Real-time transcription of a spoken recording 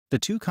The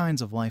Two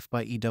Kinds of Life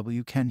by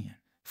E.W. Kenyon.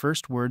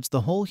 First words: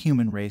 the whole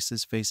human race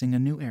is facing a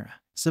new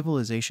era.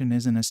 Civilization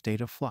is in a state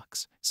of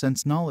flux,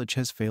 since knowledge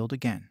has failed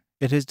again.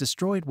 It has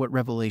destroyed what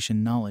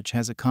revelation knowledge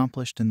has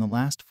accomplished in the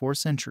last 4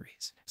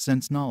 centuries,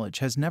 since knowledge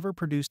has never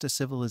produced a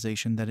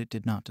civilization that it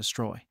did not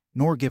destroy,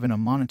 nor given a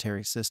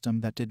monetary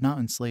system that did not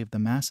enslave the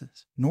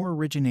masses, nor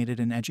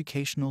originated an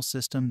educational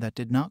system that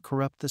did not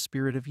corrupt the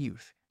spirit of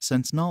youth.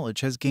 Since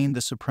knowledge has gained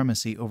the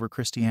supremacy over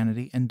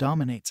Christianity and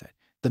dominates it,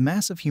 the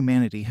mass of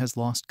humanity has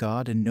lost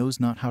God and knows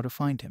not how to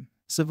find him.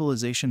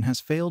 Civilization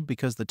has failed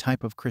because the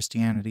type of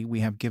Christianity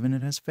we have given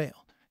it has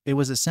failed. It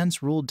was a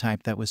sense-ruled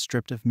type that was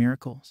stripped of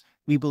miracles.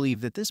 We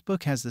believe that this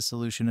book has the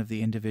solution of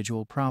the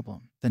individual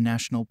problem, the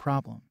national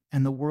problem,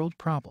 and the world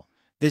problem.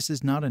 This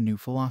is not a new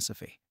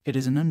philosophy. It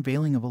is an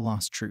unveiling of a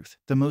lost truth,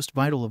 the most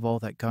vital of all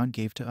that God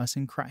gave to us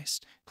in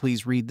Christ.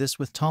 Please read this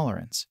with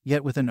tolerance,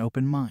 yet with an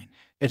open mind.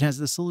 It has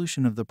the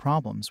solution of the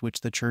problems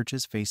which the church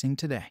is facing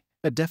today.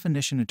 A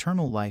definition: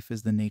 eternal life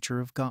is the nature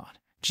of God.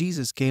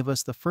 Jesus gave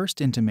us the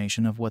first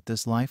intimation of what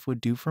this life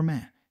would do for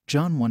man.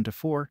 John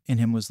 1-4, in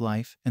him was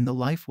life, and the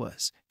life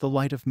was the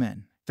light of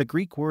men. The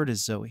Greek word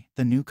is zoe,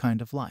 the new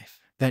kind of life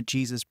that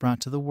Jesus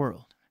brought to the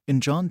world. In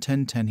John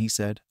 10:10 he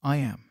said, I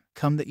am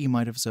come that ye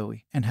might have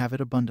zoe, and have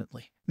it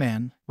abundantly.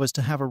 Man was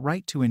to have a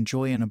right to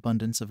enjoy an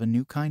abundance of a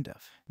new kind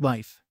of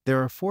life.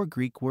 There are 4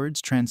 Greek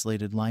words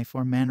translated life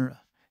or manner of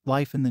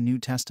life in the New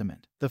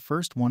Testament. The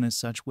first one is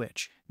such,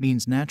 which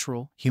means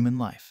natural, human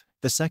life.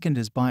 The second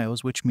is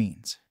bios, which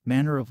means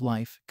manner of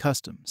life,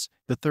 customs.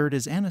 The third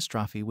is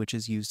anastrophe, which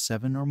is used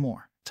 7 or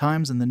more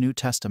times in the New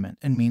Testament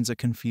and means a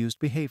confused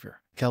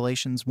behavior.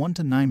 Galatians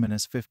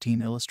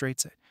 1-9-15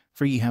 illustrates it.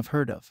 For ye have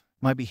heard of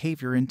my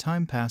behavior in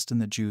time past in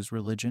the Jews'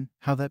 religion,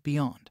 how that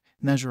beyond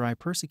measure I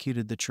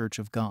persecuted the church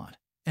of God,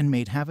 and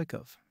made havoc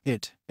of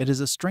it. It is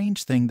a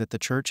strange thing that the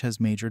church has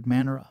majored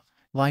manner of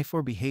life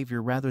or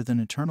behavior rather than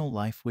eternal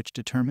life, which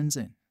determines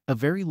in a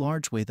very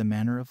large way the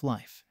manner of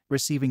life.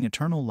 Receiving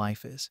eternal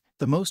life is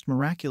the most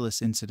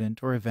miraculous incident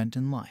or event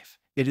in life.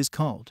 It is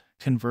called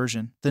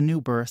conversion, the new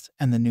birth,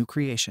 and the new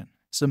creation.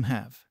 Some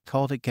have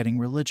called it getting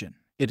religion.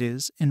 It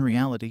is, in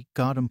reality,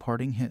 God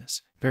imparting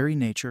his very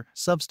nature,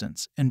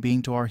 substance, and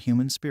being to our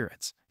human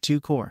spirits. 2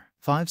 Cor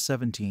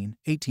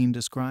 5:17-18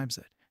 describes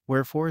it.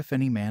 Wherefore if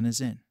any man is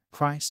in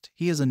Christ,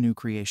 he is a new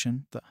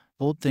creation. The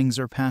old things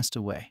are passed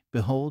away.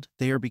 Behold,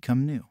 they are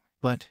become new.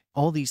 But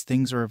all these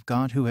things are of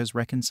God, who has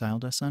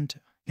reconciled us unto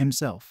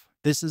himself.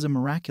 This is a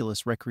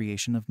miraculous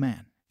recreation of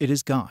man. It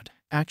is God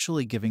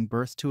actually giving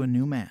birth to a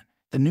new man.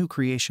 The new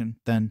creation,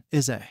 then,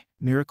 is a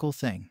miracle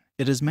thing.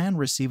 It is man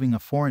receiving a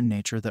foreign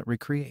nature that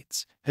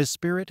recreates his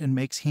spirit and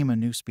makes him a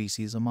new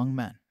species among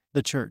men.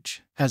 The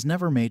church has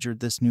never majored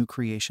this new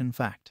creation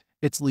fact.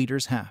 Its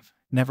leaders have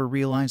never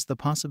realized the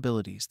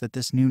possibilities that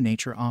this new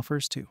nature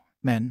offers to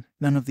men.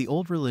 None of the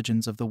old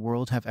religions of the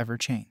world have ever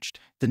changed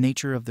the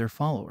nature of their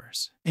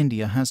followers.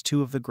 India has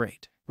 2 of the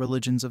great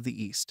religions of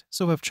the East,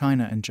 so have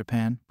China and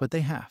Japan, but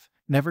they have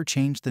never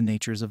changed the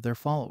natures of their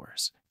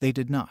followers. They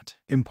did not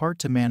impart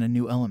to man a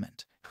new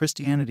element.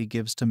 Christianity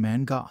gives to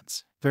man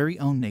God's very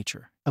own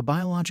nature. A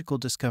biological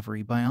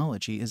discovery.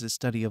 Biology is a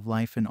study of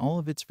life in all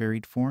of its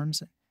varied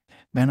forms and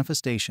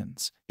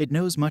manifestations. It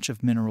knows much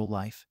of mineral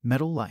life,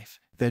 metal life,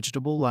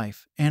 vegetable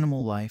life,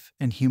 animal life,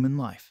 and human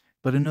life.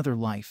 But another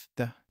life,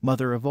 the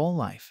mother of all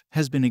life,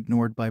 has been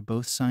ignored by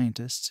both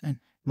scientists and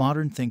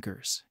modern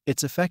thinkers.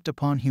 Its effect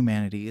upon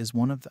humanity is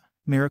one of the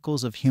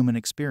miracles of human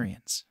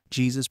experience.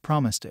 Jesus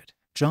promised it.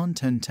 John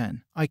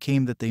 10:10, I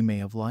came that they may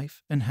have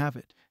life and have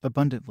it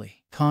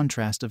abundantly.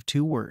 Contrast of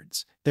 2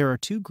 words. There are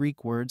 2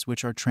 Greek words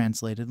which are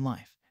translated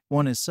life.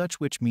 One is such,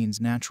 which means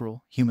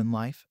natural, human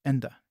life,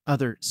 and the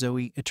other,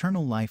 zoe,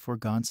 eternal life or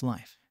God's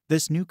life.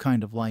 This new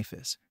kind of life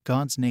is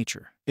God's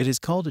nature. It is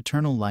called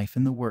eternal life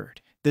in the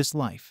Word. This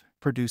life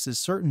produces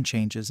certain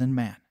changes in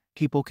man.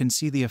 People can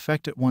see the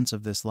effect at once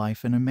of this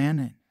life in a man,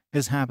 in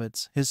his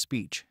habits, his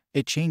speech.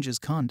 It changes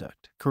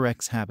conduct,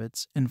 corrects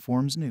habits, and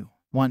forms new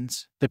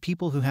ones. The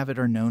people who have it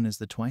are known as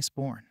the twice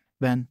born.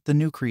 Then, the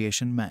new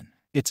creation men.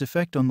 Its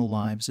effect on the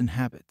lives and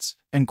habits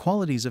and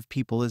qualities of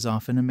people is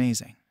often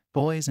amazing.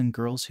 Boys and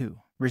girls who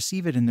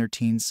receive it in their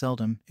teens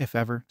seldom, if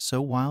ever,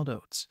 sow wild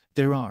oats.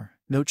 There are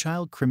no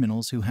child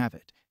criminals who have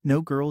it.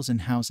 No girls in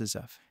houses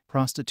of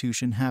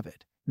prostitution have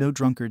it. No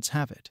drunkards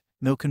have it.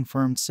 No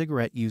confirmed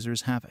cigarette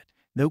users have it.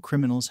 No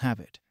criminals have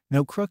it.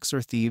 No crooks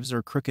or thieves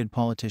or crooked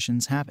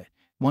politicians have it.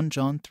 1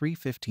 John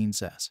 3:15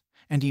 says,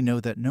 and ye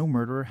know that no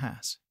murderer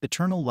has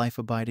eternal life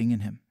abiding in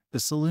him. The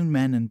saloon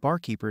men and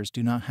barkeepers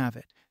do not have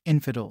it.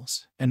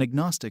 Infidels and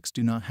agnostics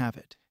do not have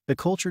it. The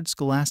cultured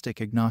scholastic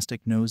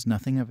agnostic knows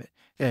nothing of it.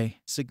 A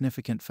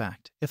significant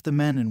fact: if the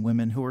men and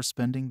women who are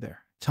spending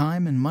their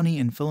time and money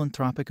in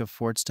philanthropic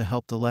efforts to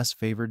help the less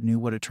favored knew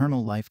what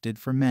eternal life did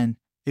for men,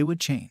 it would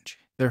change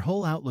their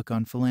whole outlook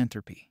on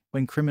philanthropy.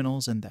 When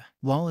criminals and the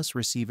lawless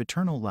receive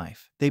eternal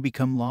life, they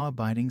become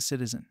law-abiding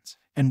citizens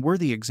and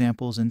worthy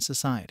examples in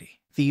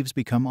society. Thieves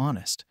become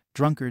honest.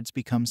 Drunkards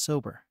become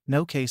sober.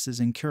 No case is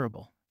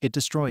incurable. It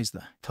destroys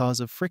the cause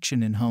of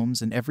friction in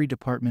homes and every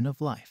department of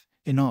life.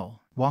 In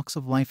all, walks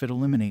of life. It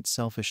eliminates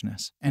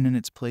selfishness and in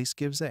its place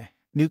gives a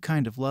new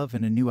kind of love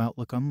and a new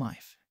outlook on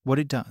life. What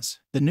it does,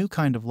 the new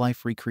kind of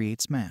life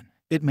recreates man.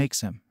 It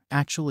makes him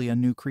actually a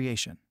new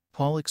creation.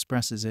 Paul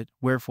expresses it,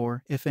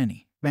 wherefore, if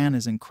any man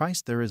is in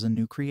Christ, there is a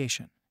new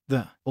creation.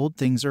 The old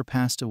things are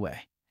passed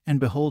away, and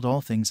behold,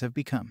 all things have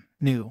become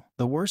new.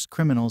 The worst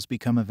criminals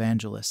become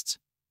evangelists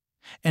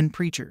and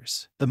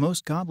preachers. The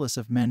most godless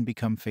of men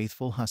become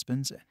faithful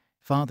husbands and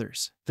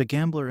fathers. The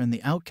gambler and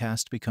the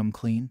outcast become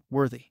clean,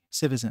 worthy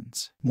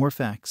citizens. More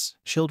facts.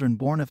 Children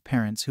born of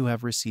parents who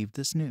have received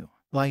this new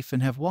life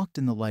and have walked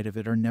in the light of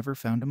it are never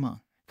found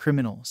among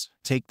criminals.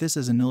 Take this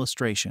as an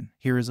illustration.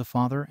 Here is a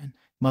father and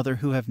mother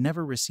who have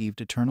never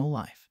received eternal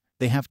life.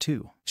 They have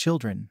 2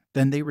 children,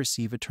 then they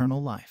receive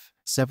eternal life.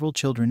 Several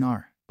children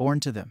are born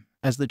to them.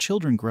 As the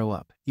children grow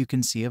up, you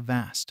can see a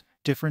vast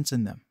difference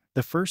in them.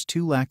 The first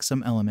 2 lack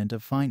some element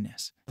of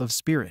fineness of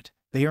spirit.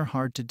 They are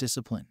hard to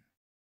discipline.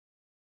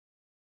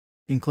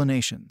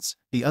 Inclinations.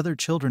 The other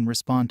children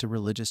respond to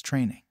religious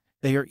training.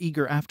 They are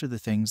eager after the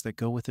things that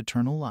go with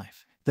eternal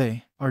life.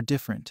 They are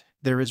different.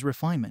 There is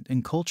refinement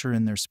and culture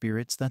in their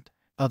spirits that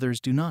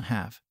others do not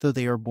have, though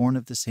they are born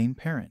of the same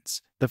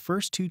parents. The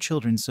first 2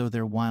 children sow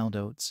their wild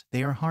oats.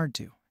 They are hard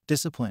to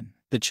discipline.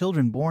 The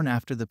children born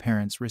after the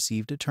parents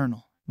received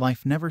eternal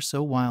life never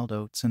sow wild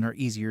oats and are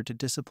easier to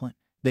discipline.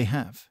 They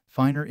have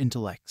finer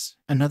intellects.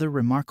 Another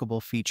remarkable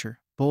feature,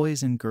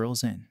 boys and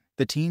girls in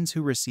the teens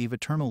who receive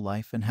eternal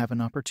life and have an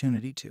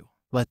opportunity to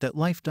let that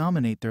life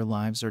dominate their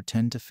lives are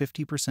 10 to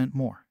 50%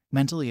 more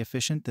mentally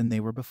efficient than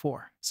they were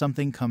before.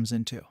 Something comes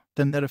into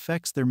them that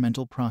affects their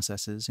mental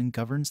processes and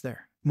governs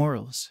their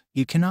morals.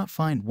 You cannot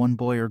find one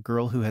boy or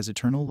girl who has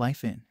eternal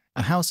life in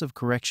a house of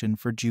correction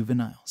for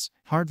juveniles.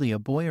 Hardly a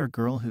boy or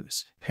girl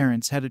whose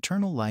parents had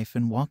eternal life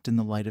and walked in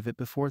the light of it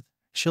before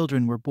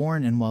children were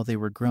born and while they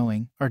were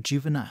growing are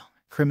juvenile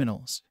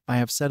criminals. I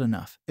have said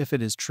enough, if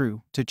it is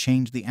true, to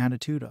change the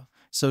attitude of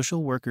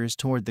social workers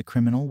toward the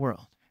criminal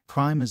world.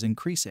 Crime is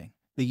increasing.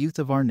 The youth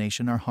of our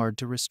nation are hard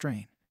to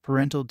restrain.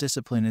 Parental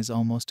discipline is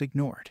almost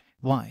ignored.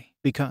 Why?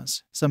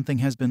 Because something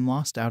has been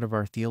lost out of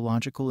our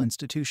theological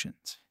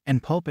institutions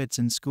and pulpits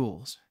and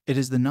schools. It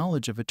is the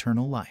knowledge of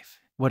eternal life.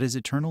 What is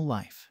eternal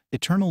life?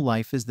 Eternal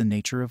life is the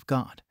nature of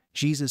God.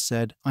 Jesus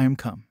said, I am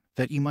come,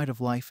 that ye might have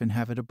life and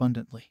have it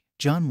abundantly.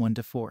 John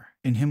 1-4.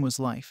 In him was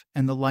life,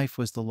 and the life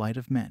was the light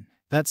of men.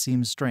 That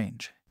seems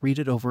strange. Read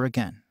it over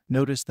again.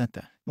 Notice that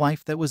the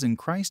life that was in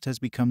Christ has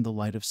become the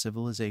light of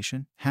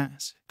civilization,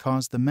 has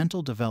caused the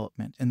mental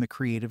development and the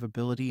creative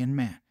ability in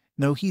man.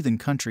 No heathen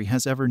country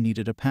has ever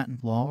needed a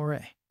patent law or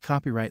a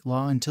copyright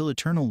law until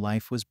eternal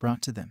life was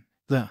brought to them.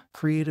 The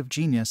creative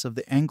genius of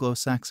the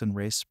Anglo-Saxon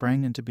race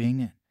sprang into being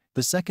in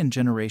the second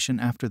generation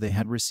after they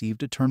had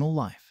received eternal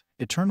life.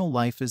 Eternal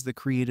life is the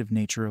creative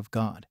nature of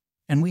God,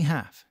 and we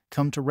have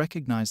come to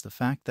recognize the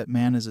fact that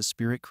man is a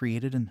spirit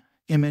created in the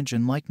image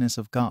and likeness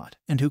of God,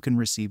 and who can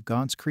receive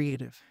God's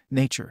creative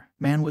nature.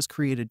 Man was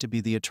created to be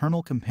the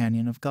eternal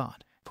companion of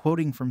God.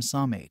 Quoting from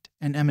Psalm 8,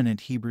 an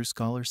eminent Hebrew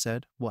scholar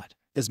said, What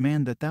is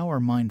man that thou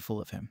art mindful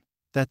of him,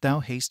 that thou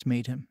hast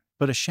made him?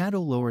 But a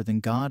shadow lower than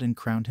God and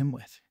crowned him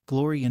with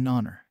glory and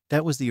honor.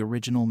 That was the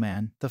original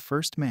man, the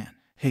first man.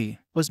 He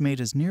was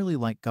made as nearly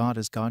like God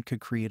as God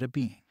could create a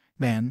being.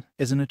 Man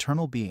is an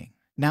eternal being.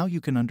 Now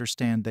you can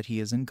understand that he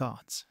is in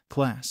God's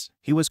class.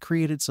 He was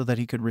created so that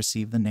he could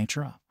receive the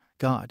nature of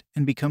God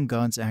and become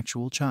God's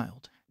actual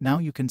child. Now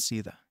you can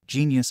see the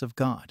genius of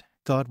God.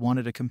 God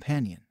wanted a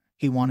companion.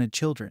 He wanted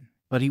children,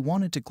 but he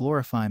wanted to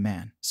glorify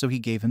man, so he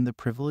gave him the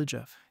privilege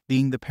of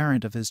being the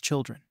parent of his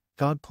children.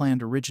 God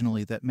planned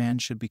originally that man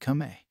should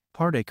become a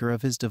partaker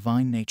of his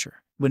divine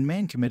nature. When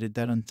man committed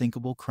that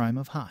unthinkable crime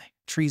of high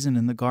treason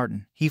in the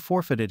garden, he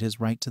forfeited his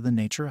right to the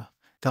nature of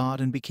God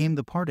and became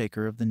the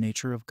partaker of the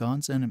nature of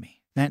God's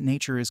enemy. That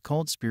nature is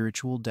called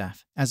spiritual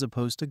death, as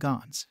opposed to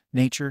God's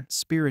nature,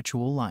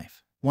 spiritual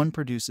life. One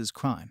produces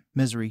crime,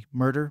 misery,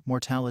 murder,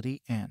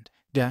 mortality, and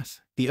death.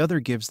 The other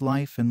gives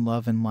life and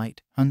love and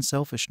light,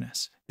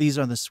 unselfishness. These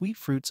are the sweet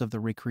fruits of the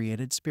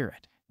recreated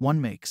spirit. One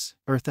makes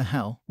earth a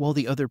hell, while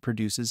the other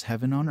produces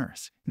heaven on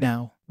earth.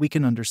 Now, we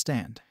can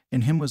understand.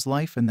 In him was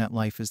life, and that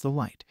life is the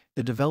light,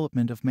 the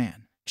development of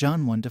man.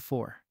 John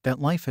 1-4. That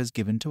life has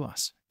given to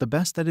us the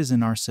best that is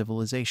in our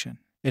civilization.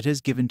 It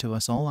has given to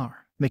us all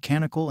our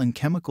mechanical and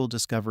chemical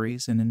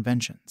discoveries and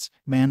inventions.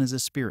 Man is a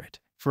spirit.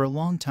 For a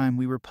long time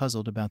we were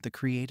puzzled about the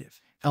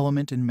creative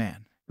element in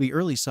man. We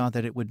early saw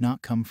that it would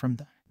not come from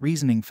the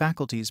reasoning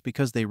faculties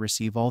because they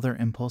receive all their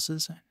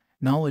impulses and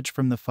knowledge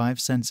from the 5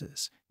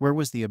 senses. Where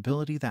was the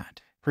ability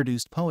that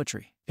produced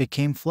poetry? It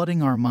came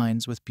flooding our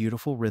minds with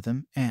beautiful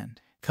rhythm and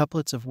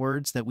couplets of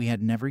words that we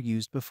had never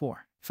used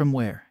before. From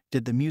where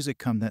did the music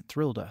come that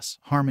thrilled us?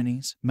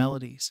 Harmonies,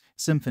 melodies,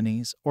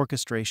 symphonies,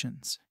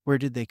 orchestrations. Where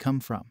did they come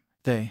from?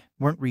 They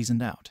weren't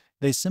reasoned out.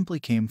 They simply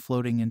came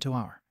floating into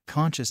our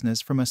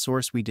consciousness from a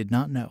source we did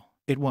not know.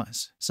 It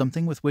was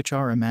something with which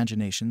our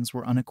imaginations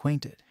were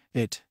unacquainted.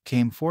 It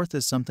came forth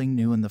as something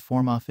new in the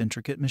form of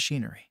intricate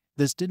machinery.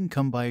 This didn't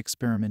come by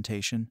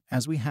experimentation,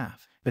 as we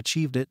have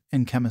achieved it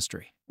in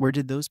chemistry. Where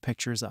did those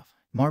pictures of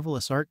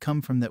marvelous art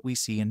come from that we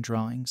see in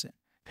drawings and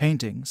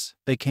paintings.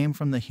 They came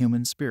from the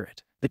human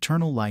spirit.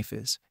 Eternal life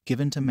is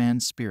given to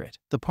man's spirit,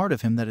 the part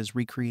of him that is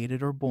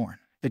recreated or born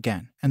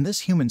again. And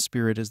this human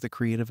spirit is the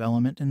creative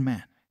element in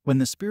man. When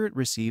the spirit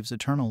receives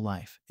eternal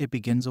life, it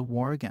begins a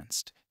war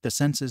against the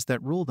senses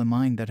that rule the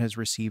mind that has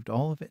received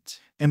all of its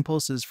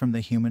impulses from the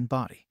human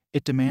body.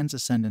 It demands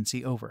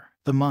ascendancy over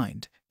the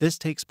mind. This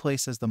takes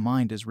place as the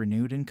mind is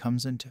renewed and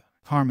comes into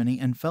harmony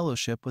and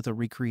fellowship with a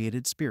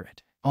recreated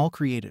spirit. All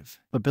creative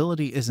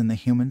ability is in the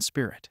human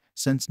spirit.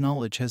 Since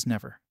knowledge has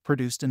never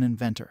produced an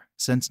inventor,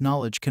 since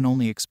knowledge can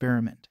only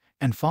experiment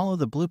and follow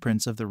the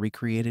blueprints of the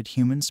recreated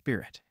human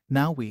spirit,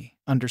 now we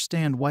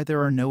understand why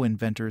there are no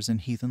inventors in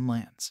heathen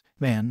lands.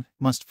 Man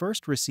must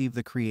first receive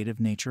the creative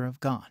nature of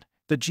God.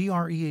 The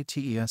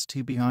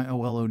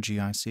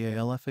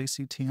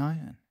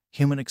GREATESTBIOLOGICALFACTIN.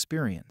 Human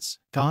experience.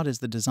 God is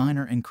the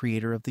designer and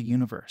creator of the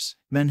universe.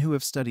 Men who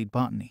have studied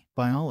botany,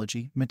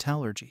 biology,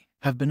 metallurgy,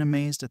 have been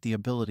amazed at the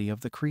ability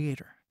of the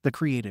creator. The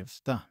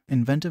creative, the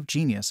inventive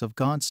genius of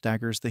God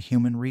staggers the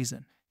human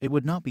reason. It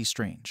would not be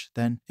strange,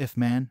 then, if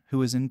man,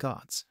 who is in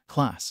God's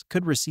class,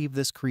 could receive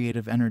this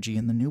creative energy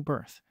in the new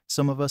birth.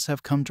 Some of us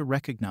have come to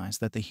recognize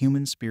that the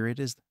human spirit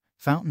is the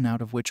fountain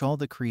out of which all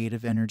the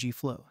creative energy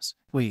flows.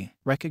 We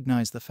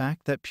recognize the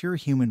fact that pure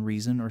human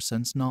reason or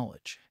sense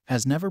knowledge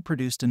has never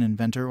produced an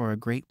inventor or a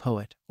great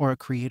poet or a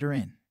creator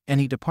in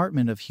any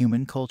department of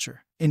human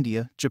culture.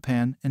 India,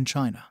 Japan, and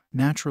China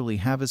naturally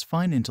have as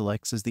fine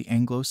intellects as the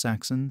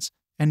Anglo-Saxons,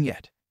 and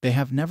yet they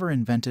have never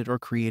invented or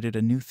created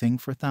a new thing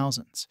for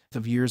thousands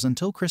of years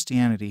until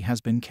Christianity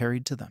has been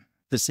carried to them.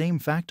 The same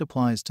fact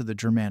applies to the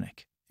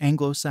Germanic,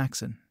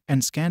 Anglo-Saxon,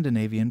 and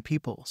Scandinavian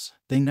peoples.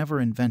 They never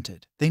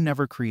invented, they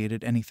never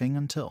created anything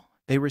until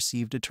they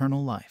received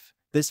eternal life.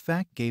 This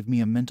fact gave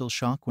me a mental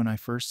shock when I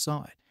first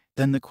saw it.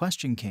 Then the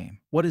question came,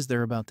 what is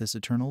there about this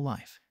eternal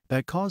life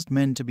that caused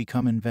men to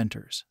become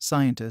inventors,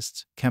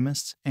 scientists,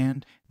 chemists,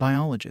 and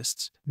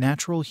biologists?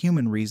 Natural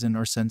human reason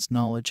or sense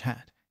knowledge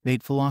had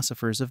made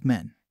philosophers of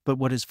men. But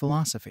what is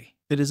philosophy?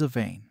 It is a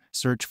vain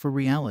search for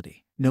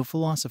reality. No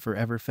philosopher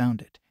ever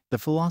found it. The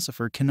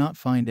philosopher cannot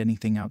find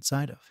anything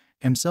outside of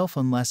himself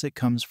unless it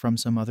comes from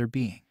some other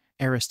being.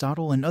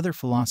 Aristotle and other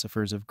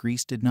philosophers of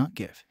Greece did not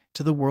give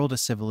to the world a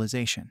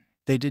civilization.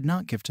 They did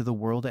not give to the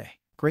world a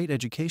great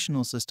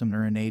educational system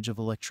or an age of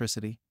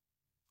electricity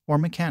or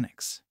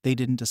mechanics. They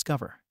didn't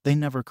discover. They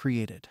never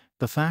created.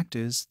 The fact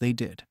is, they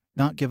did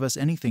not give us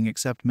anything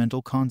except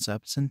mental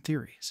concepts and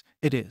theories.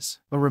 It is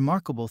a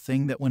remarkable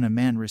thing that when a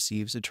man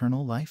receives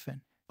eternal life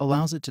and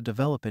allows it to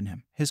develop in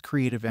him, his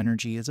creative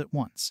energy is at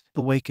once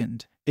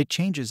awakened. It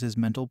changes his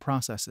mental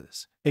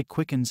processes. It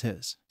quickens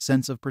his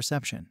sense of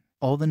perception.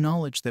 All the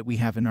knowledge that we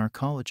have in our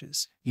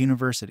colleges,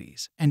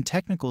 universities, and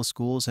technical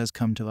schools has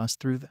come to us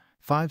through the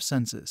five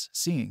senses: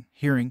 seeing,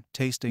 hearing,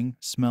 tasting,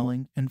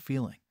 smelling, and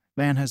feeling.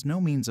 Man has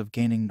no means of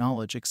gaining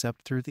knowledge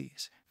except through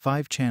these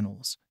five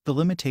channels. The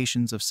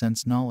limitations of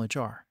sense knowledge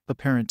are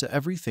apparent to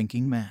every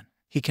thinking man.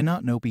 He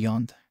cannot know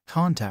beyond the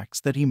contacts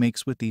that he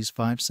makes with these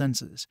five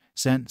senses.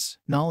 Sense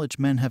knowledge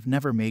men have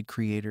never made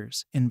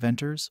creators,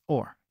 inventors,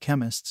 or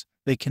chemists.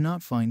 They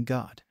cannot find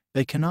God.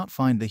 They cannot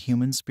find the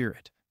human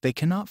spirit. They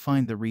cannot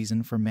find the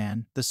reason for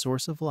man, the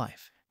source of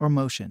life or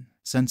motion.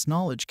 Sense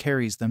knowledge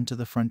carries them to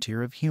the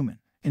frontier of human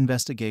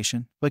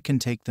investigation, but can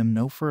take them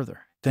no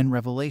further than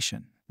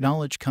revelation.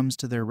 Knowledge comes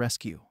to their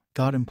rescue.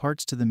 God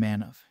imparts to the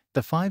man of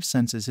the five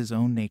senses his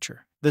own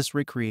nature. This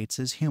recreates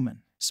his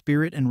human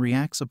spirit and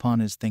reacts upon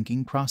his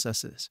thinking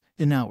processes.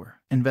 In our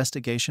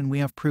investigation, we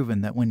have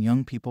proven that when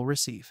young people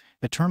receive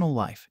eternal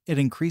life, it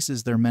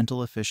increases their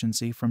mental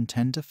efficiency from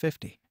 10 to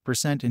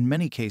 50%, in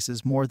many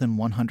cases more than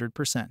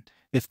 100%.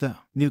 If the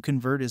new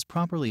convert is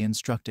properly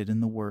instructed in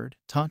the word,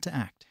 taught to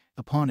act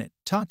upon it,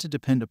 taught to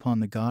depend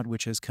upon the God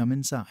which has come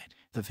inside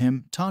of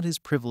him, taught his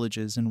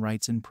privileges and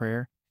rights in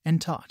prayer,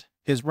 and taught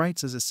his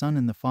rights as a son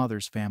in the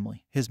Father's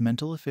family, his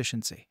mental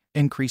efficiency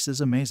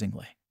increases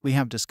amazingly. We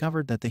have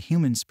discovered that the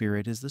human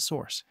spirit is the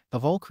source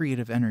of all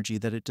creative energy,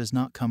 that it does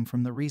not come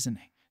from the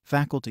reasoning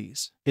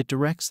faculties. It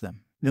directs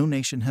them. No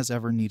nation has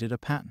ever needed a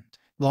patent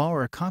law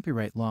or a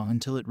copyright law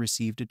until it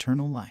received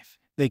eternal life.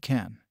 They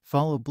can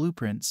follow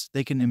blueprints,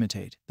 they can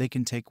imitate, they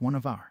can take one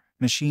of our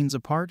machines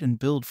apart and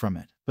build from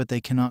it, but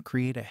they cannot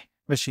create a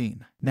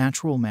machine.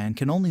 Natural man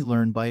can only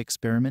learn by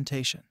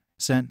experimentation.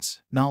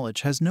 Sense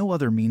knowledge has no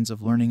other means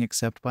of learning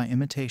except by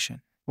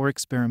imitation or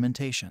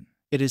experimentation.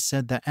 It is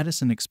said that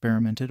Edison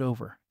experimented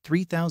over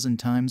 3,000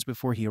 times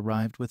before he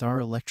arrived with our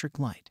electric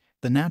light.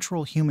 The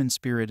natural human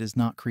spirit is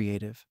not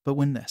creative, but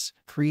when this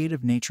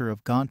creative nature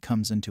of God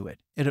comes into it,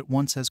 it at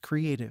once has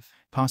creative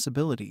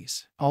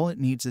possibilities. All it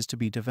needs is to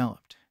be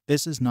developed.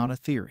 This is not a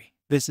theory.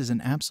 This is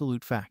an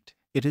absolute fact.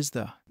 It is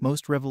the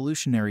most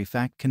revolutionary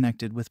fact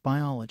connected with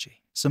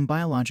biology. Some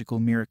biological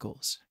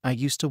miracles. I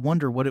used to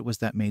wonder what it was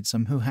that made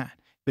some who had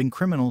been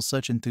criminals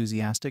such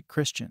enthusiastic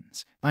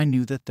Christians. I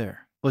knew that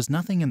there was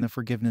nothing in the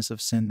forgiveness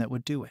of sin that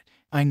would do it.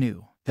 I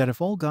knew that if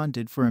all God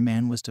did for a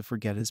man was to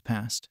forget his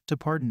past, to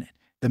pardon it,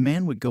 the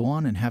man would go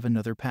on and have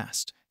another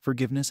past.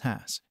 Forgiveness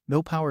has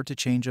no power to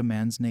change a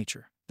man's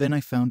nature. Then I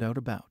found out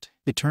about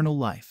eternal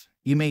life.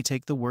 You may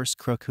take the worst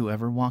crook who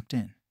ever walked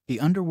in the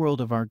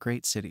underworld of our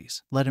great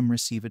cities. Let him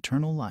receive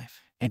eternal life,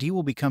 and he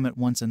will become at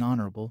once an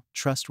honorable,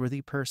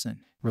 trustworthy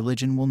person.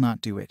 Religion will not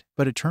do it,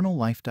 but eternal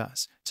life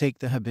does. Take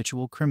the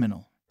habitual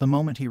criminal. The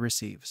moment he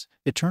receives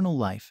eternal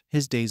life,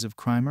 his days of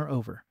crime are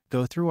over.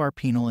 Go through our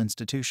penal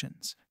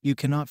institutions. You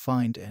cannot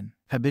find an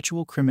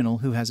habitual criminal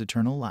who has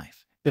eternal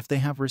life. If they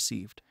have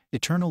received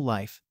eternal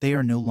life, they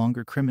are no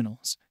longer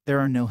criminals. There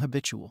are no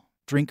habitual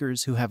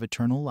drinkers who have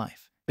eternal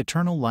life.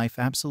 Eternal life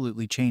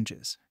absolutely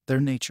changes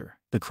their nature.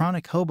 The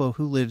chronic hobo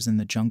who lives in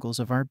the jungles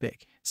of our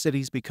big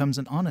cities becomes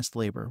an honest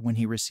laborer when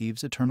he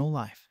receives eternal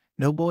life.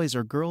 No boys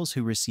or girls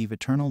who receive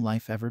eternal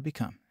life ever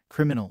become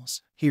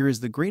criminals. Here is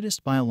the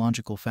greatest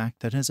biological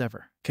fact that has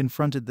ever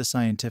confronted the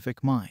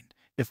scientific mind.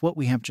 If what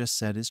we have just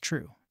said is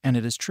true, and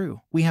it is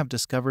true, we have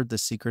discovered the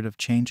secret of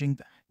changing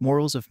the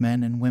morals of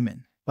men and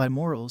women. By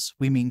morals,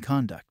 we mean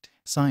conduct.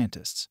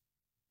 Scientists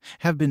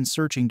have been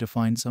searching to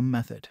find some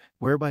method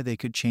whereby they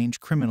could change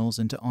criminals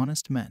into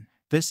honest men.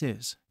 This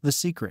is the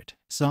secret,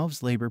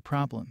 solves labor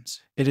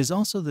problems. It is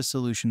also the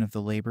solution of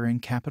the labor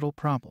and capital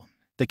problem.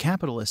 The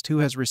capitalist who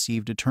has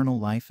received eternal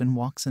life and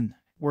walks in the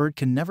word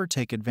can never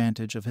take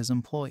advantage of his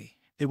employee.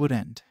 It would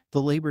end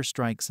the labor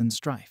strikes and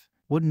strife.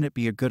 Wouldn't it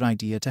be a good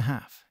idea to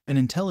have an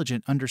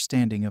intelligent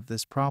understanding of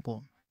this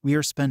problem? We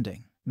are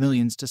spending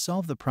millions to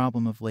solve the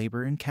problem of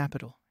labor and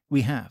capital.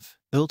 We have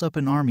built up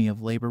an army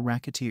of labor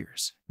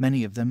racketeers.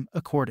 Many of them,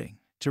 according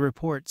to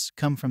reports,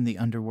 come from the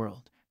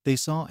underworld. They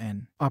saw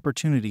an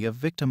opportunity of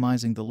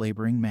victimizing the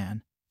laboring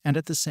man and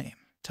at the same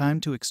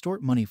time to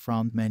extort money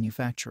from the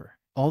manufacturer.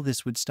 All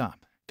this would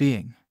stop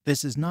being.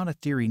 This is not a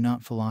theory,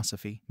 not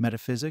philosophy,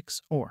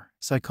 metaphysics, or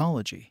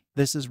psychology.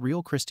 This is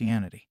real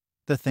Christianity,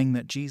 the thing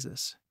that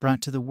Jesus brought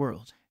to the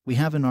world. We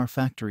have in our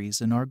factories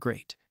and our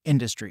great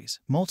industries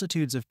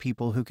multitudes of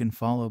people who can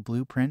follow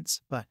blueprints,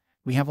 but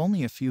we have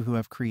only a few who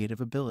have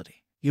creative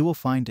ability. You will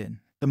find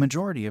in the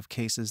majority of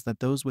cases that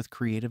those with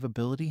creative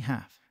ability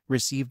have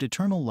received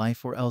eternal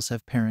life or else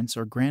have parents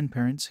or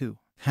grandparents who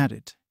had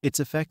it. Its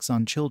effects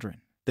on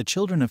children. The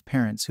children of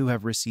parents who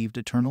have received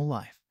eternal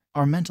life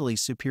are mentally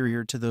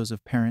superior to those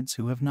of parents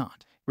who have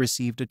not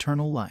received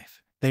eternal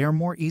life. They are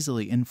more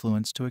easily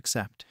influenced to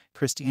accept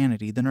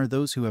Christianity than are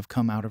those who have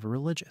come out of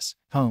religious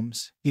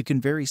homes. You can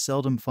very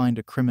seldom find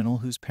a criminal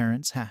whose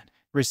parents had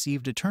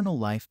received eternal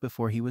life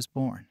before he was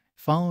born.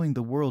 Following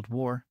the World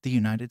War, the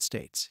United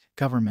States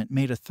government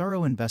made a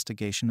thorough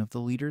investigation of the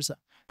leaders of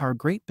our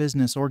great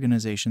business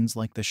organizations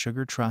like the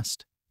Sugar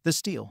Trust, the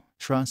Steel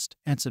Trust,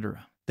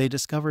 etc. They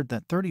discovered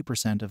that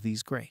 30% of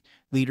these great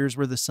leaders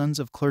were the sons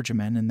of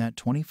clergymen and that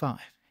 25%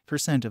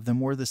 of them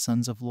were the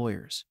sons of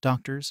lawyers,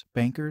 doctors,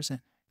 bankers, and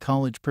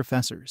college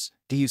professors.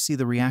 Do you see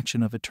the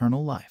reaction of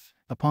eternal life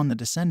upon the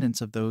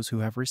descendants of those who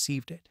have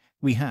received it?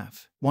 We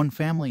have one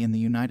family in the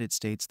United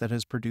States that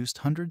has produced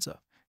hundreds of.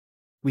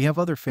 We have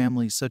other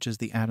families such as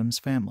the Adams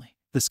family,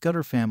 the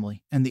Scudder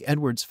family, and the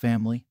Edwards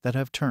family that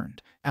have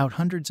turned out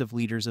hundreds of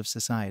leaders of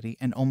society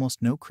and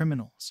almost no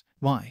criminals.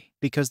 Why?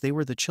 Because they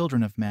were the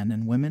children of men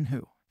and women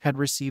who had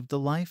received the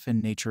life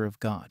and nature of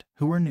God,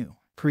 who were new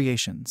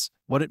creations.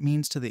 What it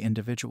means to the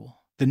individual.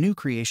 The new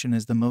creation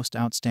is the most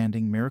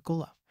outstanding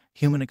miracle of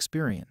human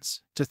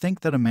experience. To think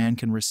that a man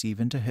can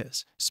receive into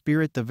his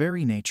spirit the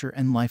very nature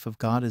and life of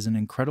God is an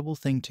incredible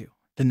thing too.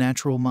 The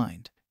natural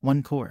mind.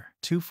 1 Cor.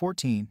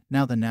 2:14.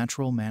 Now the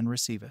natural man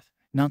receiveth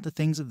not the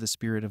things of the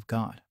Spirit of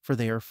God, for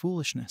they are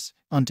foolishness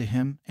unto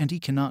him, and he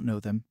cannot know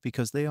them,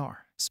 because they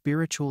are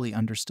spiritually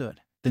understood.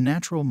 The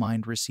natural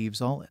mind receives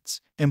all its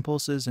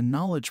impulses and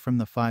knowledge from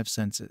the five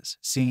senses: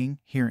 seeing,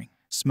 hearing,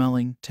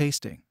 smelling,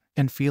 tasting,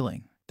 and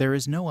feeling. There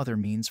is no other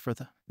means for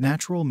the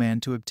natural man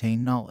to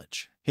obtain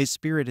knowledge. His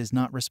spirit is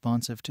not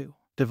responsive to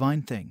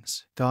divine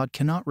things. God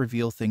cannot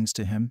reveal things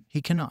to him.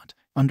 He cannot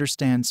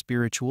understand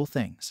spiritual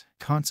things.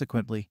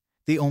 Consequently,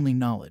 the only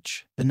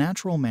knowledge the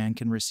natural man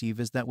can receive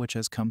is that which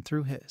has come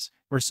through his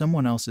or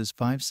someone else's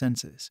five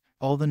senses.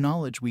 All the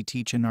knowledge we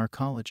teach in our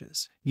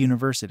colleges,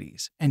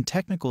 universities, and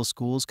technical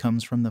schools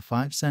comes from the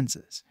five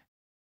senses.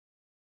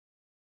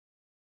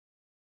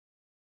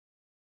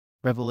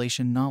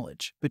 Revelation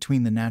knowledge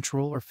between the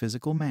natural or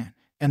physical man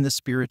and the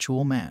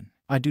spiritual man.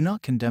 I do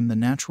not condemn the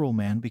natural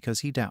man because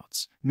he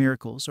doubts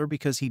miracles or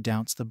because he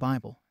doubts the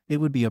Bible. It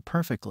would be a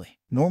perfectly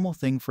normal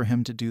thing for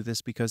him to do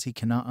this because he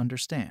cannot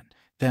understand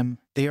them.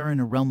 They are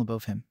in a realm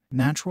above him.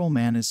 Natural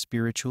man is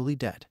spiritually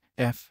dead.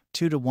 F.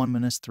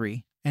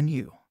 2:1-3. And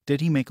you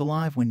did he make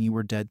alive when you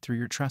were dead through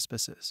your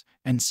trespasses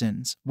and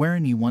sins,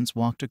 wherein you once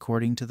walked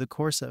according to the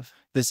course of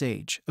this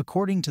age,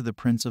 according to the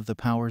prince of the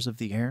powers of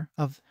the air,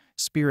 of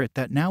spirit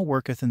that now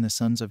worketh in the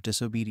sons of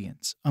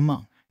disobedience,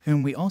 among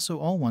whom we also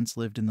all once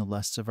lived in the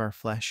lusts of our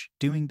flesh,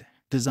 doing the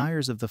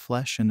desires of the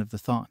flesh and of the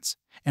thoughts,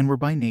 and were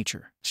by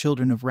nature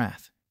children of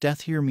wrath.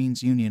 Death here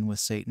means union with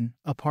Satan,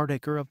 a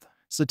partaker of the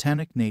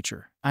satanic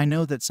nature. I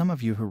know that some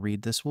of you who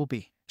read this will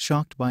be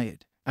shocked by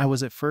it. I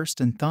was at first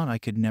and thought I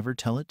could never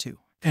tell it to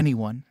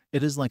anyone.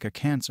 It is like a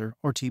cancer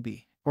or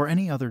TB. or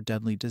any other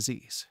deadly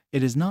disease.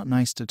 It is not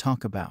nice to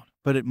talk about,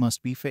 but it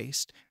must be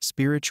faced.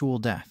 Spiritual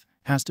death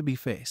has to be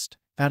faced.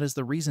 That is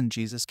the reason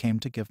Jesus came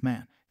to give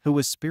man, who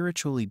was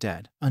spiritually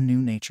dead, a new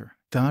nature.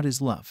 God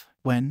is love.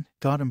 When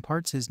God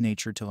imparts his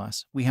nature to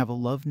us, we have a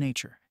love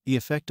nature. The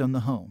effect on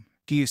the home.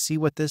 Do you see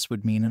what this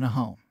would mean in a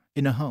home?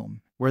 In a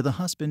home where the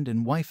husband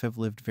and wife have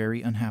lived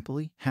very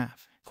unhappily,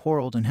 have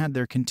quarreled and had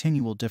their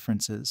continual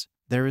differences,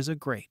 there is a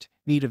great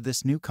need of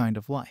this new kind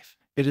of life.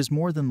 It is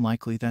more than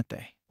likely that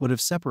they would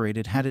have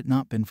separated had it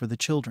not been for the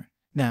children.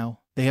 Now,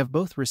 they have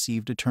both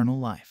received eternal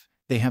life.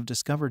 They have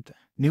discovered the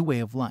new way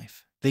of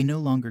life. They no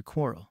longer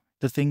quarrel.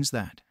 The things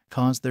that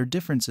caused their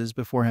differences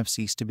before have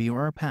ceased to be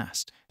or are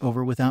passed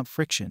over without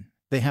friction.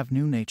 They have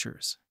new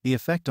natures. The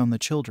effect on the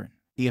children.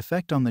 The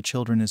effect on the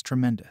children is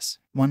tremendous.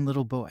 One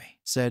little boy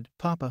said,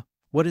 "Papa,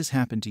 what has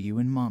happened to you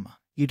and Mama?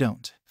 You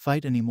don't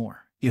fight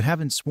anymore. You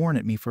haven't sworn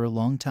at me for a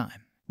long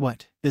time."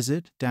 "What is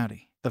it,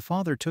 Daddy?" The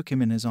father took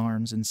him in his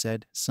arms and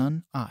said,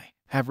 "Son, I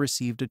have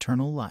received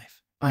eternal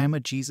life. I am a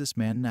Jesus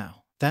man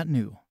now." That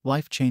new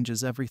life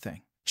changes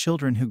everything.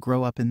 Children who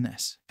grow up in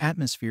this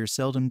atmosphere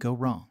seldom go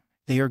wrong.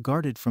 They are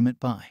guarded from it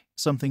by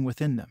something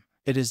within them.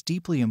 It is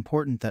deeply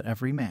important that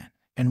every man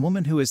and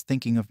woman who is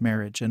thinking of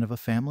marriage and of a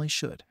family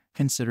should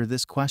consider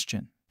this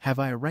question. Have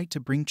I a right to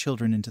bring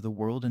children into the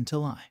world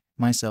until I,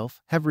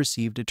 myself, have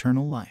received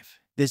eternal life?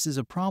 This is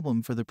a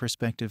problem for the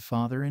prospective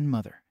father and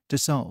mother to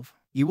solve.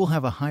 You will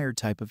have a higher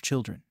type of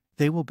children.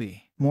 They will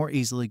be more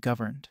easily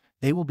governed.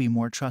 They will be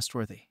more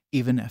trustworthy.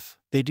 Even if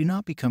they do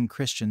not become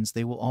Christians,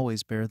 they will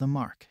always bear the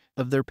mark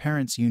of their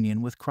parents'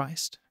 union with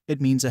Christ.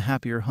 It means a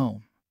happier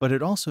home, but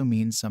it also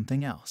means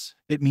something else.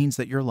 It means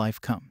that your life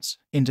comes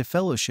into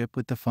fellowship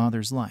with the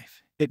Father's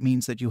life. It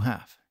means that you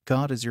have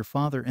God as your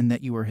Father and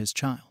that you are his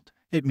child.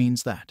 It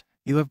means that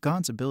you have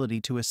God's ability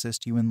to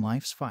assist you in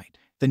life's fight,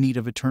 the need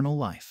of eternal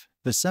life.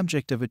 The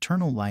subject of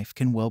eternal life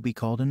can well be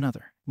called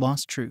another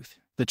lost truth.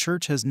 The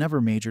church has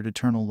never majored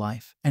eternal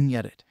life, and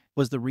yet it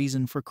was the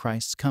reason for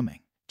Christ's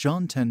coming.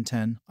 John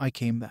 10:10, I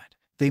came that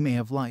they may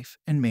have life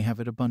and may have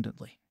it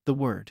abundantly. The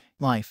word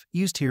life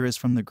used here is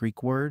from the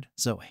Greek word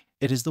zoe.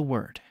 It is the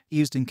word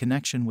used in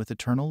connection with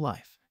eternal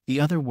life. The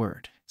other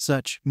word,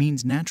 such,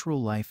 means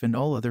natural life and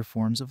all other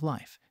forms of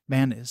life.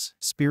 Man is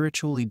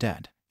spiritually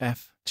dead.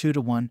 F.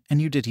 2:1,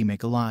 and you did he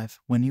make alive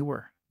when you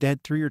were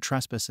dead through your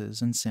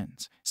trespasses and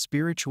sins.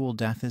 Spiritual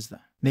death is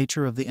the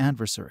nature of the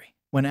adversary.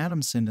 When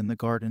Adam sinned in the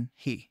garden,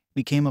 he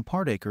became a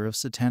partaker of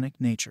satanic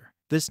nature.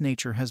 This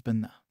nature has been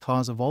the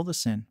cause of all the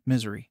sin,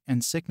 misery,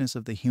 and sickness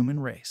of the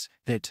human race.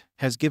 It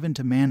has given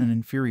to man an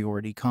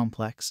inferiority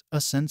complex, a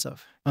sense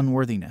of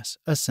unworthiness,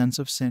 a sense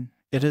of sin.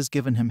 It has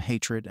given him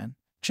hatred and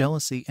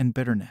jealousy and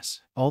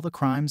bitterness. All the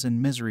crimes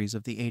and miseries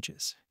of the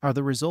ages are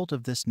the result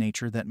of this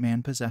nature that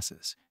man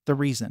possesses. The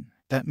reason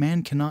that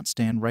man cannot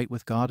stand right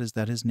with God is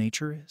that his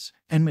nature is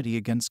enmity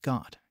against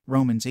God.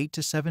 Romans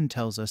 8:7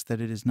 tells us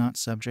that it is not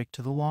subject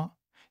to the law.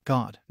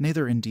 God,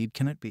 neither indeed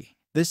can it be.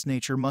 This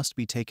nature must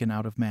be taken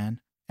out of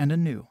man, and a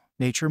new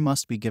nature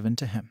must be given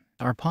to him.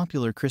 Our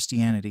popular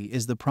Christianity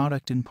is the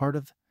product in part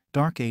of the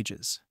Dark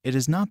Ages. It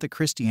is not the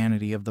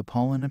Christianity of the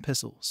Pauline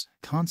epistles.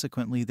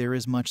 Consequently, there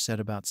is much said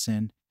about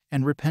sin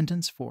and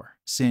repentance for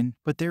sin,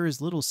 but there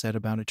is little said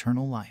about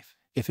eternal life.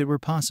 If it were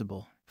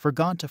possible for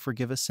God to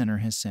forgive a sinner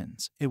his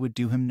sins, it would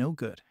do him no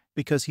good,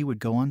 because he would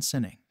go on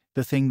sinning.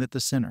 The thing that the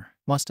sinner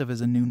must have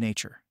is a new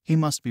nature. He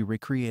must be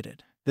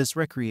recreated. This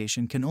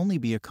recreation can only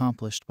be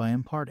accomplished by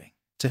imparting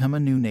to him a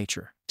new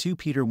nature. 2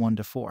 Peter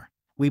 1-4.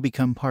 We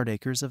become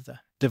partakers of the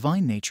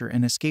divine nature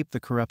and escape the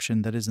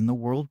corruption that is in the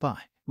world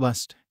by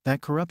lust.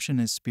 That corruption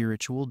is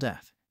spiritual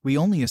death. We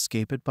only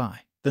escape it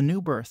by the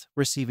new birth,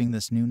 receiving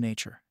this new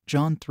nature.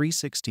 John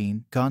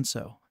 3:16, God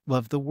so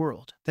loved the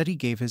world that he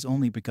gave his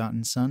only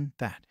begotten Son,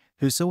 that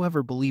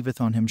whosoever believeth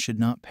on him should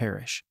not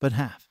perish, but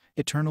have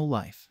eternal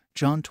life.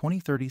 John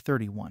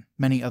 20:30-31.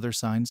 Many other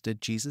signs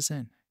did Jesus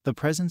in the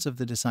presence of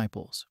the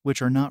disciples,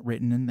 which are not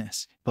written in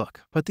this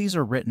book. But these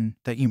are written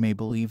that you may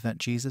believe that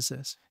Jesus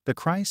is the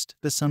Christ,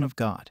 the Son of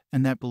God,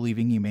 and that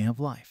believing you may have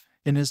life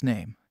in his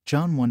name.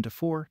 John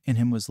 1-4, in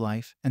him was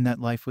life, and that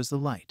life was the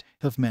light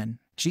of men.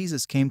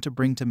 Jesus came to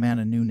bring to man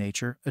a new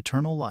nature,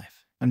 eternal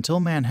life. Until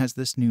man has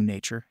this new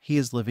nature, he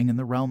is living in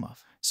the realm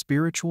of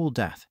spiritual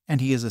death,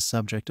 and he is a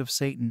subject of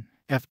Satan.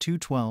 F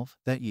 2:12,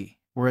 that ye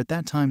were at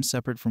that time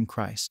separate from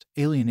Christ,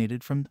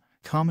 alienated from the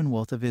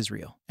commonwealth of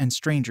Israel, and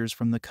strangers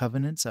from the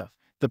covenants of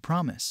the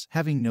promise,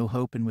 having no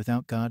hope and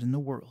without God in the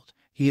world.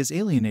 He is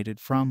alienated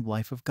from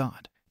life of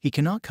God. He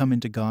cannot come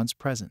into God's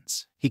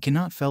presence. He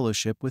cannot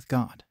fellowship with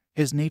God.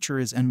 His nature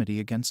is enmity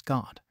against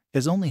God.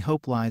 His only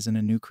hope lies in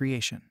a new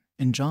creation.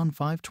 In John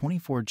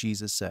 5:24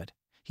 Jesus said,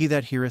 He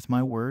that heareth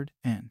my word,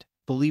 and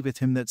believeth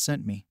him that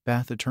sent me,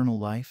 hath eternal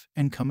life,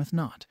 and cometh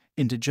not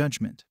into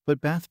judgment, but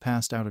hath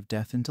passed out of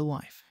death into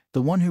life.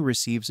 The one who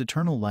receives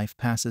eternal life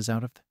passes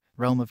out of the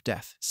realm of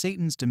death,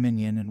 Satan's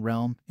dominion and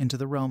realm, into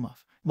the realm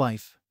of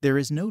life. There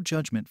is no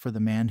judgment for the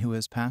man who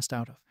has passed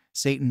out of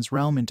Satan's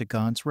realm into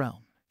God's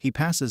realm. He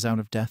passes out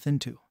of death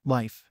into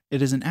life.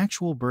 It is an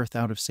actual birth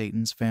out of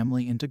Satan's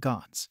family into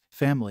God's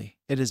family.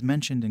 It is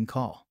mentioned in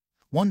Col.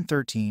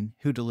 1:13,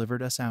 who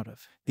delivered us out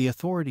of the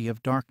authority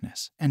of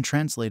darkness and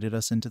translated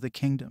us into the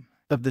kingdom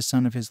of the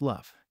Son of his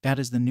love. That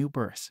is the new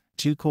birth.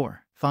 2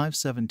 Cor.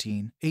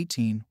 5:17,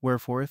 18,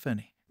 wherefore if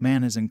any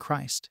man is in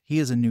Christ, he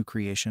is a new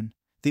creation.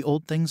 The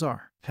old things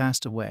are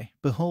passed away.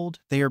 Behold,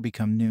 they are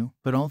become new.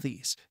 But all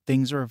these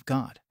things are of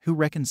God, who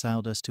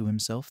reconciled us to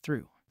himself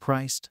through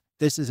Christ.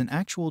 This is an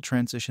actual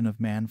transition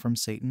of man from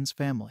Satan's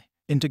family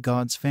into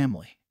God's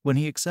family. When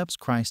he accepts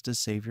Christ as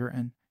Savior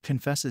and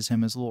confesses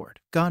him as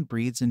Lord, God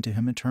breathes into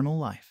him eternal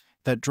life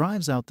that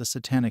drives out the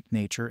satanic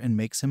nature and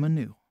makes him a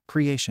new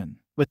creation.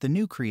 With the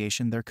new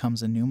creation there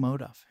comes a new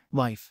mode of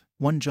life.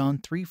 1 John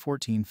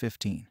 3:14,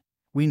 15.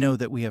 We know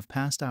that we have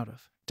passed out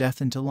of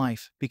death into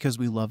life because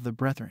we love the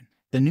brethren.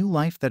 The new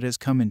life that has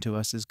come into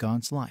us is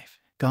God's life.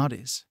 God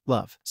is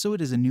love, so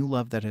it is a new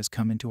love that has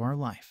come into our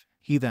life.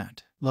 He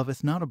that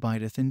loveth not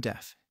abideth in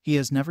death. He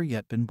has never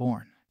yet been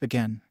born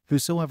again.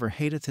 Whosoever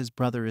hateth his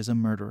brother is a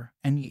murderer,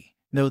 and ye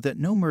know that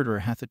no murderer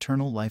hath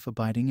eternal life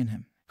abiding in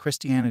him.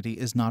 Christianity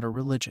is not a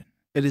religion.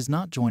 It is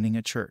not joining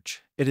a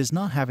church. It is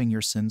not having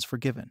your sins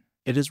forgiven.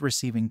 It is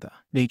receiving the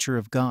nature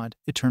of God,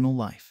 eternal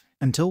life.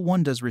 Until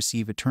one does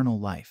receive eternal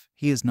life,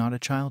 he is not a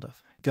child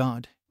of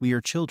God. We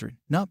are children,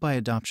 not by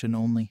adoption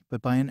only,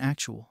 but by an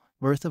actual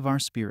birth of our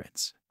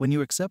spirits. When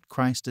you accept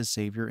Christ as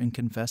Savior and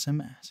confess him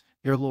as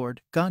your Lord,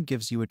 God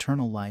gives you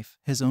eternal life,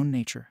 his own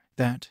nature.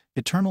 That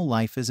eternal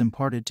life is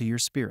imparted to your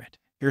spirit.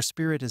 Your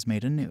spirit is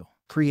made a new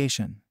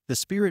creation. The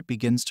spirit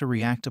begins to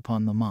react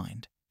upon the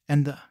mind,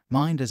 and the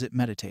mind, as it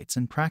meditates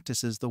and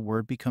practices the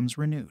word, becomes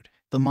renewed.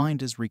 The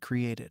mind is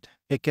recreated.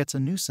 It gets a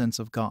new sense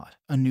of God,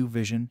 a new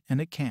vision,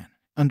 and it can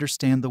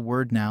understand the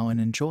word now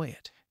and enjoy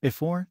it.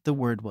 Before, the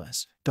word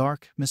was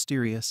dark,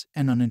 mysterious,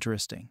 and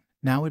uninteresting.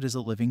 Now it is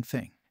a living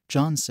thing.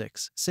 John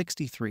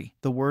 6:63,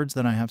 the words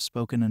that I have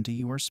spoken unto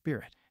you are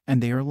spirit,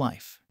 and they are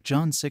life.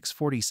 John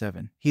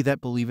 6:47, he that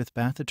believeth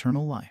hath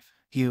eternal life.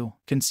 You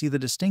can see the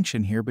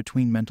distinction here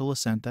between mental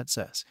assent that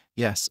says,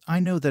 yes, I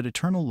know that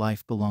eternal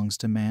life belongs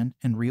to man,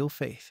 and real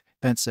faith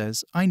that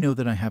says, I know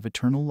that I have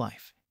eternal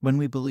life. When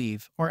we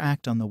believe or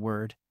act on the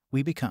word,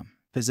 we become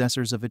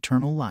possessors of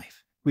eternal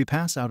life. We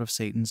pass out of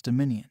Satan's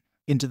dominion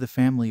into the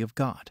family of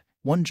God.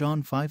 1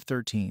 John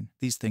 5:13,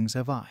 these things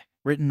have I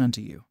written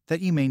unto you,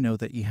 that ye may know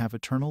that ye have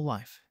eternal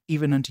life,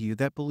 even unto you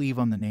that believe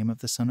on the name of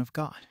the Son of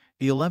God.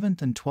 The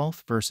 11th and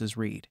 12th verses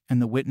read,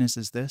 and the witness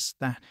is this,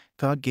 that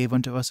God gave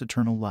unto us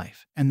eternal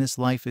life, and this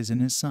life is in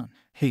his Son.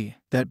 He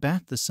that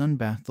bath the Son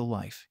bath the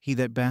life. He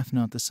that bath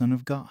not the Son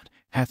of God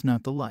hath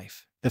not the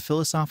life. The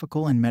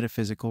philosophical and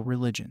metaphysical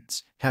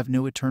religions have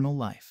no eternal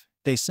life.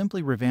 They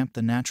simply revamp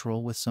the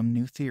natural with some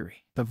new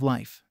theory of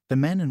life. The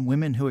men and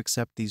women who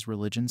accept these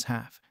religions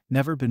have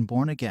never been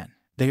born again.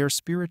 They are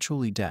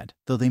spiritually dead,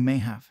 though they may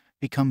have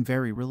become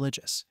very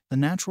religious. The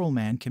natural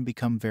man can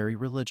become very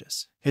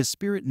religious. His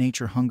spirit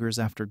nature hungers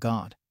after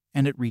God,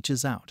 and it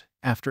reaches out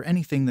after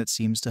anything that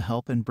seems to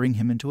help and bring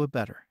him into a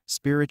better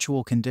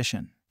spiritual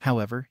condition.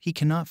 However, he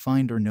cannot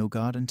find or know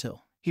God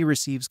until he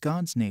receives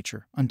God's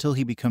nature, until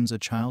he becomes a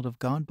child of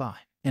God by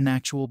an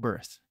actual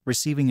birth.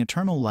 Receiving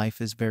eternal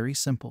life is very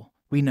simple.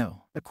 We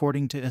know,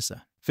 according to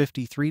Isaiah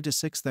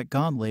 53:6, that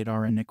God laid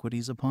our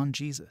iniquities upon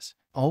Jesus.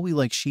 All we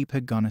like sheep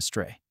had gone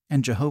astray,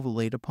 and Jehovah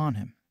laid upon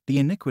him the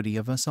iniquity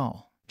of us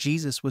all.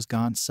 Jesus was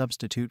God's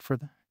substitute for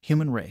the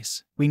human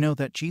race. We know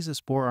that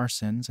Jesus bore our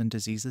sins and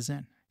diseases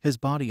in his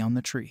body on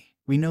the tree.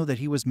 We know that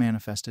he was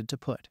manifested to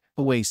put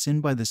away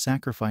sin by the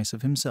sacrifice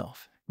of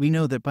himself. We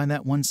know that by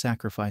that one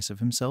sacrifice of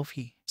himself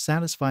he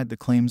satisfied the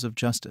claims of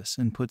justice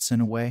and put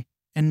sin away,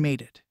 and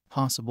made it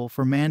possible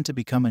for man to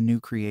become a new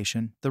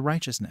creation, the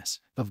righteousness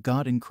of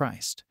God in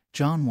Christ.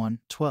 John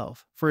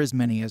 1:12, for as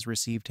many as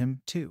received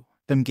him, to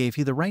them gave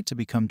he the right to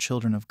become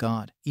children of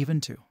God,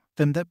 even to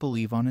them that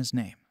believe on his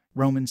name.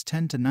 Romans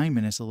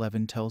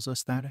 10:9-11 tells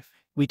us that if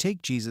we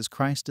take Jesus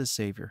Christ as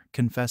Savior,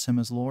 confess him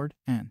as Lord,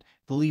 and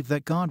believe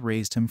that God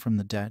raised him from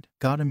the dead,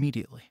 God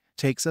immediately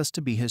takes us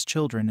to be his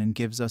children and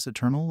gives us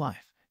eternal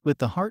life. With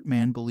the heart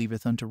man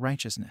believeth unto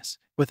righteousness.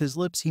 With his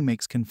lips he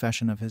makes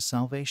confession of his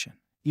salvation.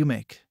 You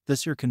make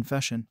this your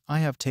confession, I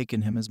have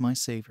taken him as my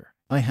Savior.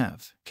 I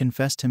have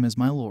confessed him as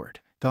my Lord.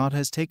 God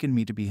has taken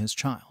me to be his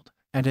child,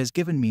 and has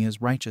given me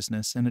his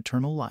righteousness and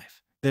eternal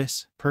life.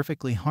 This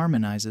perfectly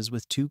harmonizes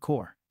with 2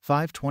 Cor.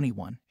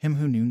 5:21, him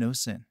who knew no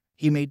sin,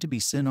 he made to be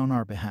sin on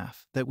our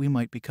behalf, that we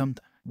might become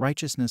the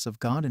righteousness of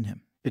God in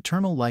him.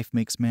 Eternal life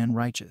makes man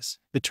righteous.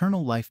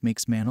 Eternal life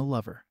makes man a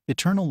lover.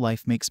 Eternal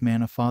life makes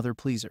man a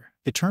father-pleaser.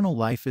 Eternal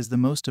life is the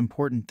most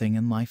important thing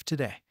in life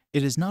today.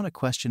 It is not a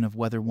question of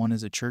whether one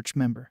is a church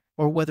member,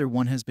 or whether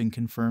one has been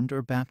confirmed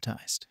or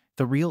baptized.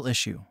 The real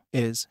issue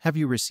is, have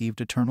you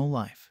received eternal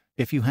life?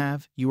 If you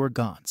have, you are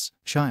God's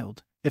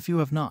child. If you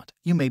have not,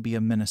 you may be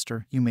a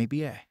minister, you may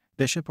be a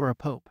bishop or a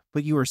pope,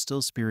 but you are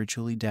still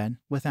spiritually dead,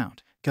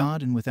 without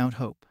God and without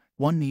hope.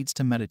 One needs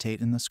to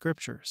meditate in the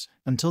scriptures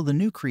until the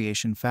new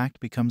creation fact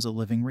becomes a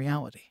living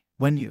reality.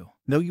 When you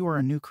know you are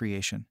a new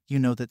creation, you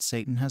know that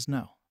Satan has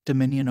no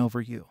dominion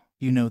over you.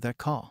 You know that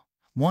call.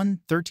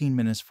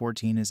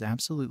 1:13-14 is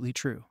absolutely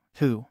true.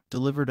 Who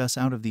delivered us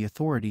out of the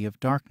authority of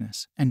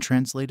darkness and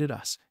translated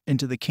us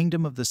into the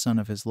kingdom of the Son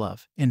of his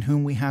love, in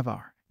whom we have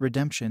our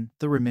redemption,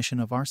 the remission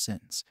of our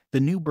sins.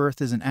 The new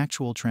birth is an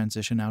actual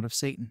transition out of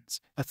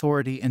Satan's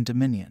authority and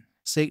dominion.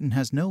 Satan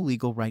has no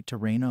legal right to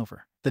reign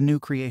over the new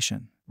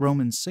creation.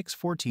 Romans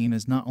 6:14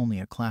 is not only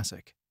a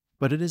classic,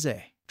 but it is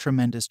a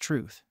tremendous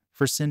truth.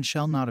 For sin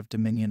shall not have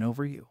dominion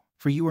over you.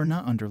 For you are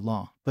not under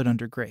law, but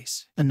under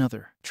grace.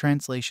 Another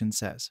translation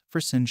says,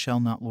 for sin shall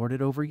not lord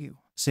it over you.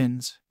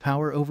 Sin's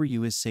power over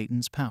you is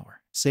Satan's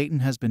power. Satan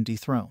has been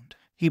dethroned.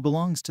 He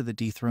belongs to the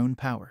dethroned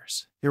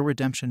powers. Your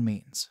redemption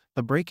means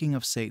the breaking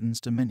of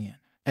Satan's dominion.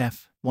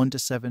 F.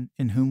 1-7,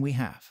 in whom we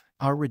have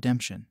our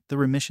redemption, the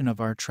remission of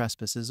our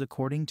trespasses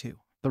according to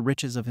the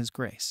riches of his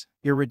grace.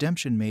 Your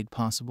redemption made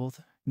possible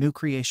the new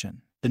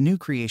creation. The new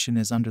creation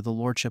is under the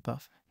lordship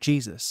of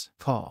Jesus.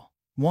 Call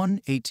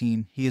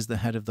 1:18 He is the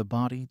head of the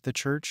body, the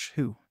church,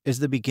 who is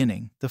the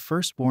beginning, the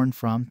firstborn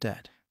from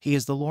dead. He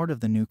is the Lord of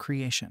the new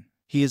creation.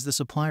 He is the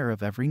supplier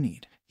of every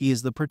need. He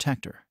is the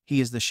protector.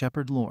 He is the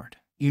shepherd Lord.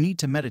 You need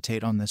to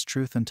meditate on this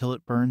truth until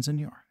it burns in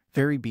your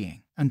very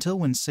being. Until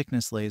when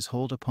sickness lays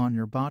hold upon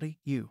your body,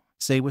 you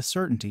say with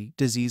certainty,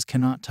 disease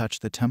cannot touch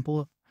the temple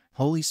of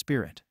Holy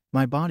Spirit.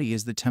 My body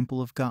is the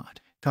temple of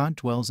God. God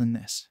dwells in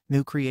this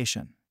new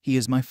creation. He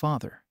is my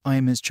Father. I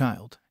am his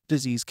child.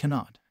 Disease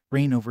cannot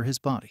reign over his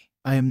body.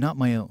 I am not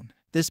my own.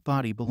 This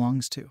body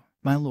belongs to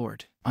my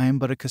Lord. I am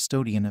but a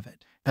custodian of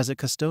it. As a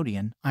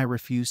custodian, I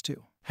refuse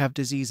to have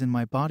disease in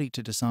my body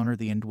to dishonor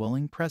the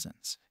indwelling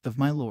presence of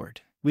my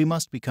Lord. We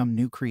must become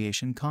new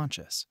creation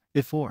conscious.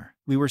 Before,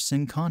 we were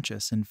sin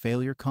conscious and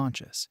failure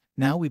conscious.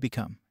 Now we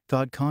become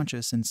God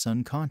conscious and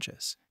Son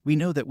conscious. We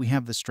know that we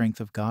have the strength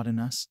of God in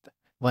us, the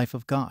life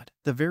of God.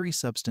 The very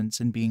substance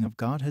and being of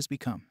God has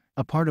become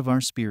a part of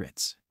our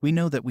spirits. We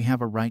know that we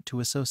have a right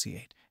to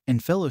associate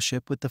and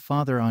fellowship with the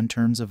Father on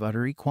terms of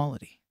utter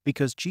equality,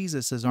 because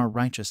Jesus is our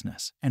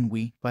righteousness, and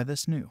we, by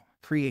this new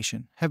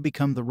creation, have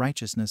become the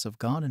righteousness of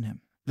God in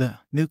him. The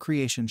new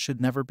creation should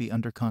never be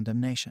under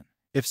condemnation.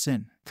 If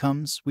sin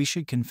comes, we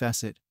should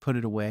confess it, put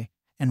it away,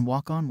 and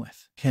walk on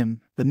with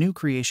him. The new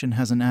creation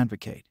has an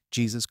advocate,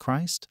 Jesus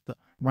Christ, the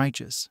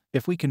righteous.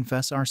 If we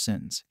confess our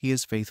sins, he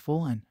is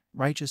faithful and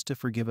righteous to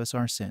forgive us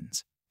our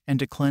sins and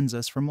to cleanse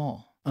us from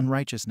all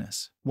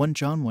unrighteousness. 1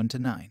 John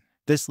 1-9.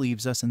 This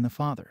leaves us in the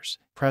Father's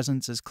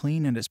presence as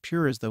clean and as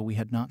pure as though we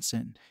had not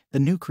sinned. The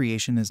new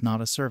creation is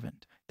not a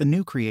servant. The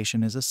new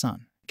creation is a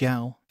son.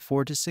 Gal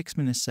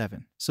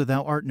 4-6-7. So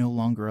thou art no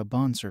longer a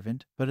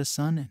bondservant, but a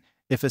son, and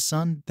if a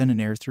son, then an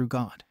heir through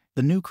God.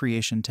 The new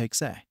creation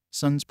takes a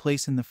son's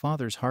place in the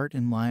Father's heart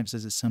and lives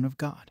as a son of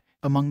God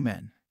among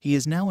men. He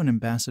is now an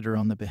ambassador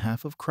on the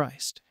behalf of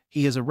Christ.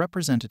 He is a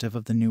representative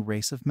of the new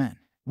race of men.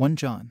 1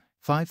 John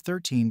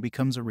 5:13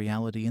 becomes a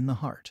reality in the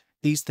heart.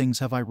 These things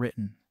have I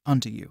written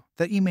unto you,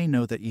 that ye may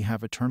know that ye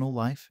have eternal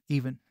life,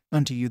 even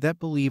unto you that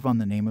believe on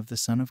the name of the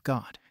Son of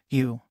God.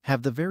 You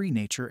have the very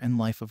nature and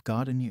life of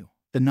God in you.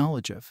 The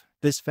knowledge of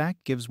this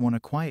fact gives one a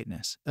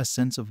quietness, a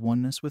sense of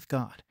oneness with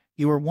God.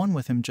 You are one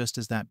with him just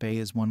as that bay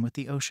is one with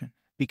the ocean.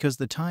 Because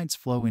the tides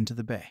flow into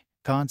the bay,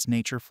 God's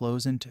nature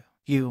flows into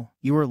you.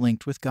 You are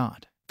linked with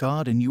God.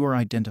 God and you are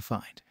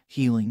identified.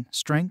 Healing,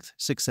 strength,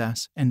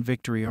 success, and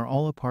victory are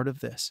all a part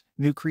of this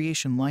new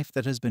creation life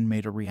that has been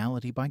made a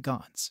reality by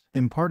God's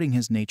imparting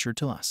his nature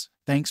to us.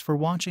 Thanks for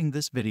watching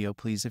this video.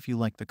 Please, if you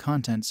like the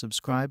content,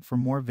 subscribe for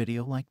more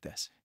video like this.